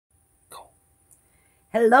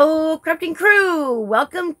Hello, crafting crew!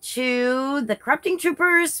 Welcome to the Crafting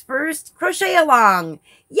Troopers first crochet along.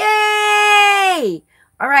 Yay!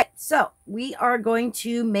 All right, so we are going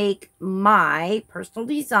to make my personal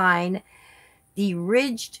design, the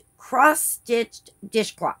ridged cross-stitched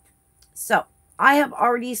dishcloth. So I have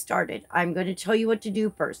already started. I'm going to tell you what to do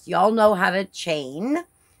first. Y'all know how to chain.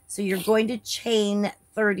 So you're going to chain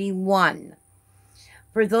 31.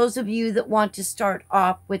 For those of you that want to start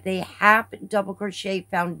off with a half double crochet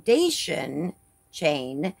foundation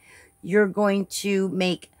chain, you're going to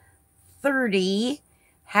make 30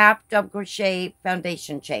 half double crochet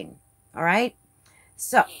foundation chain. All right.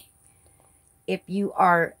 So if you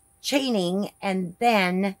are chaining and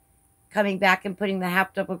then coming back and putting the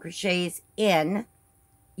half double crochets in,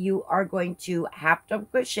 you are going to half double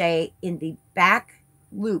crochet in the back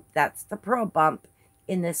loop. That's the purl bump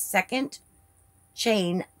in the second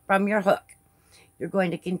chain from your hook. You're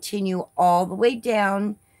going to continue all the way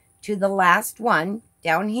down to the last one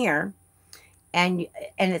down here, and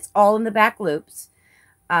it's all in the back loops,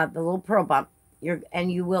 the little purl bump.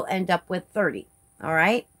 And you will end up with 30. All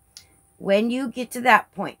right. When you get to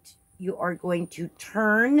that point, you are going to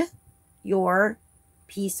turn your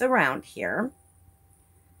piece around here.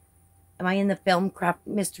 Am I in the film, craft,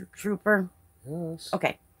 Mr. Trooper? Yes.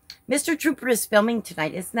 Okay. Mr. Trooper is filming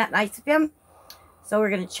tonight. Isn't that nice of him? So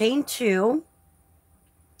we're going to chain 2,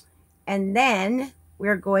 and then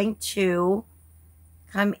we're going to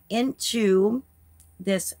come into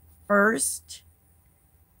this first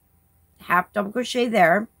half double crochet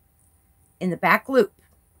there in the back loop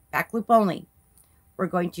only. We're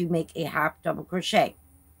going to make a half double crochet,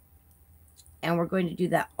 and we're going to do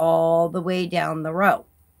that all the way down the row.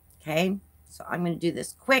 Okay, so I'm going to do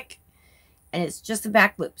this quick. And it's just a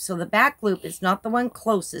back loop. So the back loop is not the one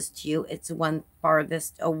closest to you. It's the one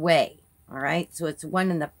farthest away. All right. So it's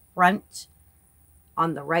one in the front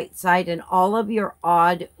on the right side. And all of your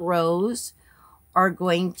odd rows are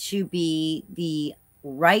going to be the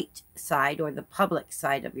right side or the public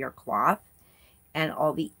side of your cloth. And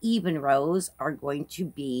all the even rows are going to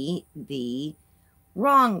be the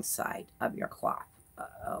wrong side of your cloth.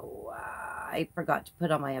 I forgot to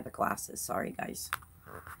put on my other glasses. Sorry, guys.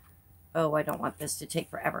 Oh, I don't want this to take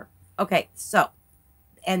forever. Okay, so,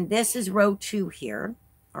 and this is row 2 here.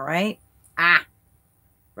 All right.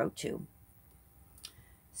 Row 2.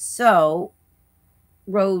 So,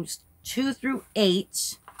 rows 2 through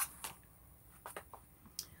 8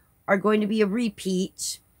 are going to be a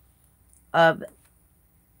repeat of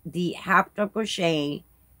the half double crochet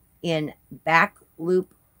in back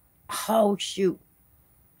loop. Oh, shoot.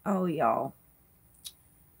 Oh, y'all.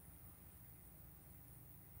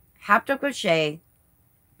 Half double crochet,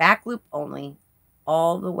 back loop only,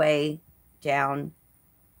 all the way down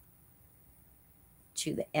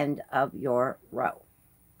to the end of your row.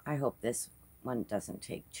 I hope this one doesn't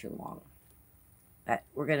take too long, but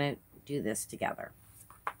we're going to do this together.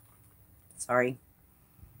 Sorry.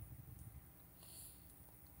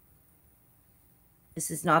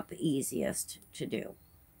 This is not the easiest to do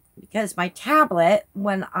because my tablet,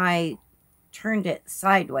 when I turned it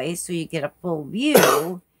sideways so you get a full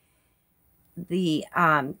view, the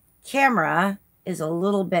camera is a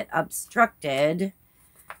little bit obstructed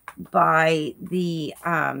by the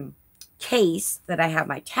case that I have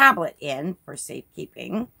my tablet in for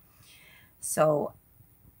safekeeping. So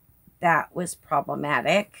that was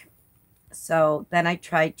problematic. So then I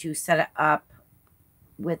tried to set it up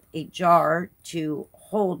with a jar to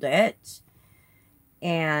hold it,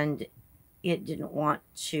 and it didn't want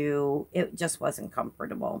to, it just wasn't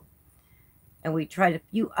comfortable. And we tried a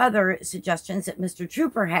few other suggestions that Mr.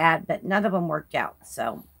 Trooper had, but none of them worked out.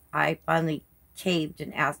 So I finally caved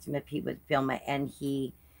and asked him if he would film it, and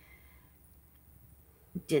he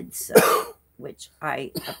did so, which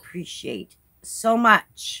I appreciate so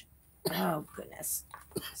much. Oh, goodness.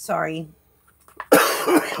 Sorry.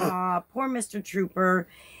 Poor Mr. Trooper.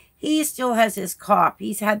 He still has his cough.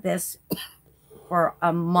 He's had this for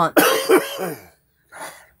a month.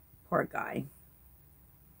 Poor guy.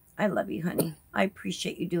 I love you, honey. I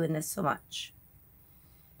appreciate you doing this so much.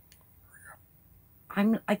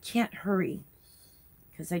 I can't hurry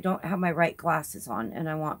because I don't have my right glasses on, and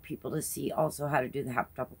I want people to see also how to do the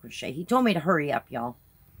half double crochet. He told me to hurry up, y'all,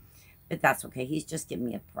 but that's okay. He's just giving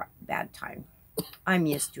me a bad time. I'm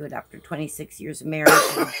used to it after 26 years of marriage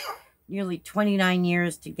and nearly 29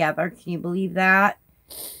 years together. Can you believe that?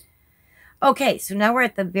 Okay, so now we're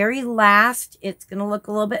at the very last. It's going to look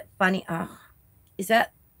a little bit funny. Oh, is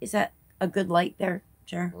that a good light there,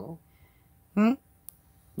 Jer? No.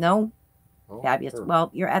 No? Oh, Fabulous. sure. Well,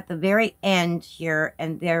 you're at the very end here,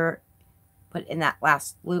 and they're put in that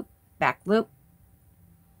last loop, back loop.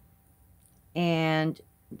 And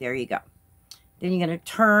there you go. Then you're going to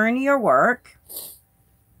turn your work.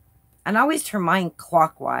 And I always turn mine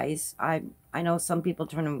clockwise. I know some people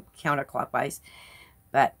turn them counterclockwise,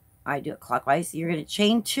 but I do it clockwise. You're going to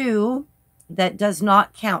chain 2. That does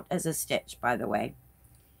not count as a stitch, by the way.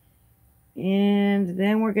 And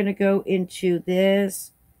then we're going to go into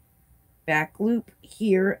this back loop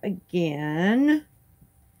here again.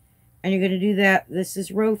 And you're going to do that. This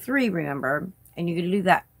is row 3, remember. And you're going to do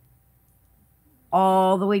that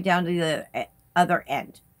all the way down to the other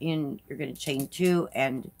end. And you're going to chain 2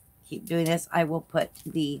 and keep doing this. I will put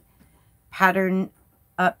the pattern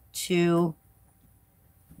up to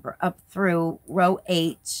or up through row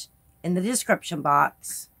 8 in the description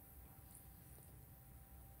box.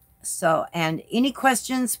 So, and any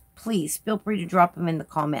questions, please feel free to drop them in the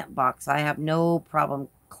comment box. I have no problem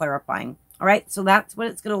clarifying. All right, so that's what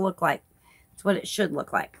it's going to look like. That's what it should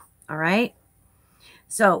look like. All right.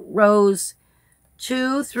 So rows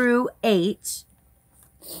 2 through 8,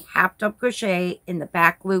 half double crochet in the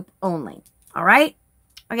back loop only. All right.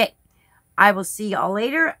 Okay. I will see y'all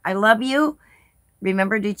later. I love you.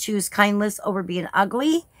 Remember to choose kindness over being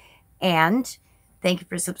ugly. And thank you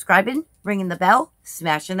for subscribing, ringing the bell,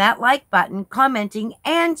 smashing that like button, commenting,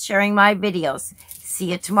 and sharing my videos.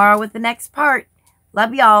 See you tomorrow with the next part.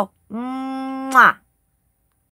 Love y'all. Mwah.